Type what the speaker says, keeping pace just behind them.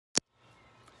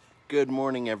Good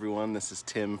morning, everyone. This is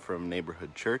Tim from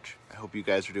Neighborhood Church. I hope you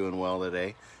guys are doing well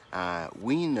today.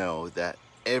 We know that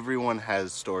everyone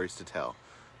has stories to tell.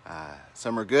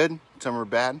 Some are good, some are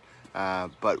bad,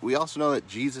 but we also know that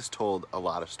Jesus told a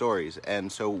lot of stories.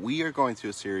 And so we are going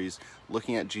through a series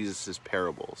looking at Jesus's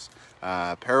parables.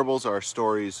 Parables are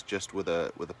stories just with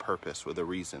a purpose, with a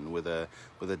reason, with a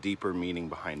deeper meaning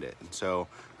behind it. And so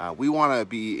we want to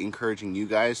be encouraging you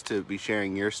guys to be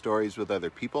sharing your stories with other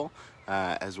people,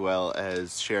 as well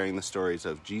as sharing the stories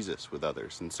of Jesus with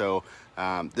others. And so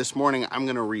this morning I'm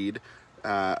going to read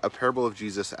a parable of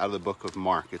Jesus out of the book of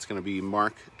Mark. It's going to be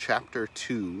Mark chapter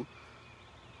 2,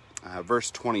 verse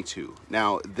 22.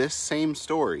 Now, this same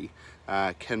story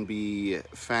can be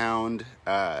found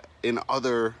in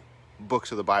other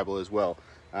books of the Bible as well.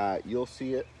 You'll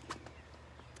see it.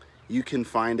 You can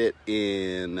find it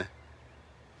in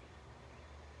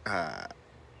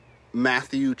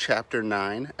Matthew chapter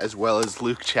 9 as well as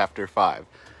Luke chapter 5.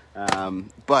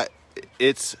 But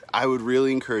I would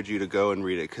really encourage you to go and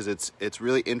read it, because it's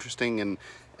really interesting,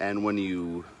 and when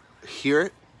you hear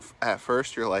it at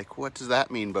first you're like, what does that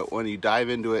mean? But when you dive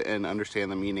into it and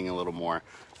understand the meaning a little more,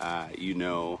 or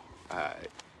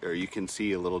you can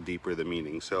see a little deeper the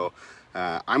meaning. So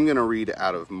I'm going to read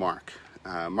out of Mark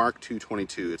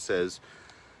 2:22. It says,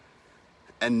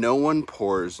 "And no one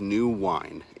pours new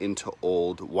wine into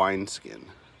old wineskin.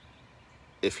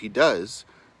 If he does,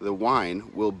 the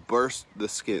wine will burst the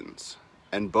skins,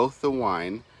 and both the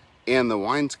wine and the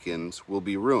wineskins will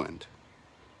be ruined.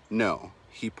 No,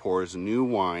 he pours new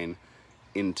wine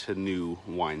into new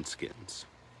wineskins."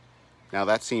 Now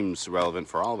that seems relevant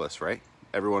for all of us, right?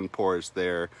 Everyone pours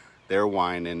their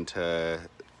wine into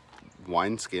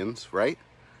wineskins, right?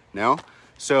 No?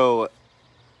 So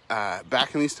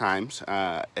back in these times,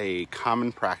 a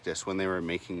common practice when they were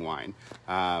making wine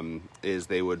is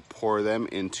they would pour them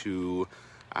into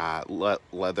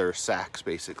leather sacks,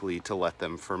 basically, to let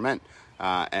them ferment.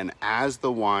 And as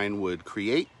the wine would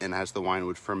create and as the wine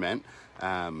would ferment,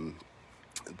 the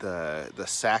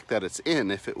sack that it's in,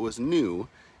 if it was new,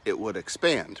 it would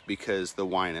expand, because the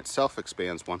wine itself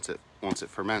expands once it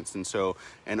ferments. And so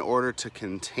in order to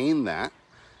contain that,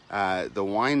 the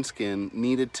wineskin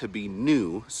needed to be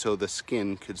new so the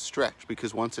skin could stretch,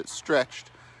 because once it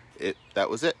stretched, that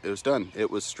was it. It was done.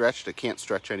 It was stretched. It can't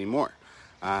stretch anymore.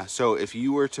 So if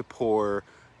you were to pour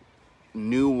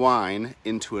new wine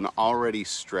into an already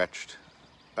stretched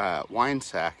wine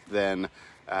sack, then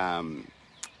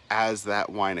as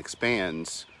that wine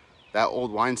expands, that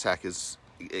old wine sack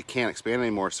it can't expand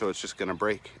anymore, so it's just going to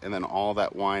break, and then all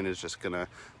that wine is just going to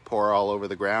pour all over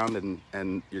the ground,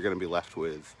 and you're going to be left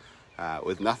with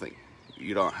nothing.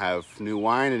 You don't have new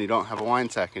wine, and you don't have a wine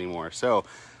sack anymore. So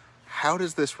how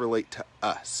does this relate to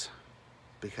us?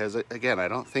 Because again, I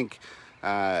don't think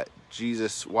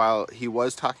Jesus, while he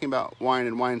was talking about wine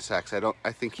and wine sacks,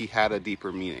 I think he had a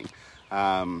deeper meaning.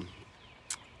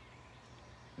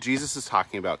 Jesus is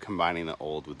talking about combining the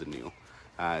old with the new.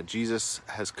 Jesus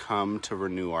has come to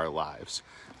renew our lives.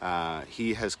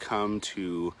 He has come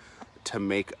to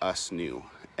make us new.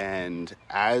 And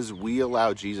as we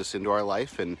allow Jesus into our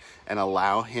life and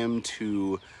allow him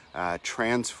to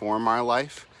transform our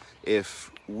life, if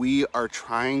we are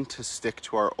trying to stick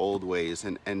to our old ways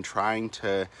and trying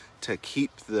to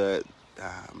keep the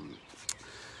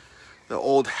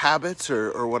old habits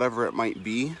or whatever it might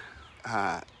be,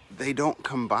 they don't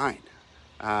combine.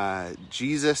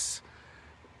 Jesus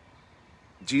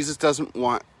doesn't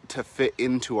want to fit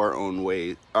into our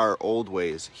old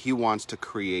ways. He wants to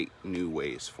create new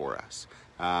ways for us.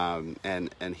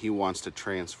 And he wants to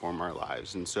transform our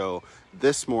lives. And so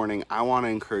this morning, I want to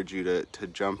encourage you to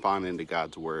jump on into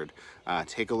God's word.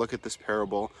 Take a look at this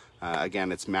parable.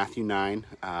 Again, it's Matthew 9,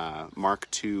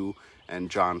 Mark 2, and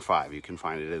John 5. You can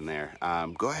find it in there.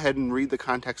 Go ahead and read the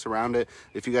context around it.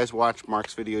 If you guys watched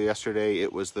Mark's video yesterday,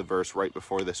 it was the verse right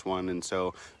before this one. And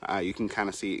so you can kind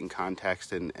of see it in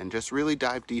context and just really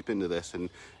dive deep into this and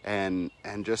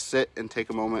just sit and take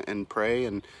a moment and pray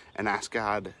and ask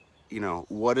God,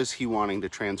 what is he wanting to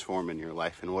transform in your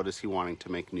life, and what is he wanting to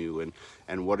make new,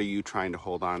 and what are you trying to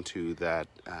hold on to that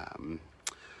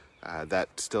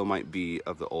still might be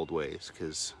of the old ways?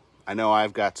 Because I know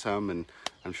I've got some, and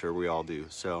I'm sure we all do.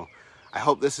 So I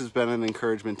hope this has been an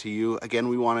encouragement to you. Again,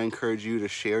 we want to encourage you to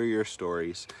share your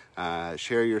stories.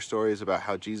 Share your stories about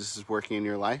how Jesus is working in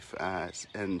your life,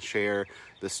 and share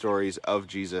the stories of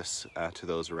Jesus to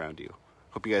those around you.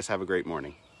 Hope you guys have a great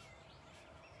morning.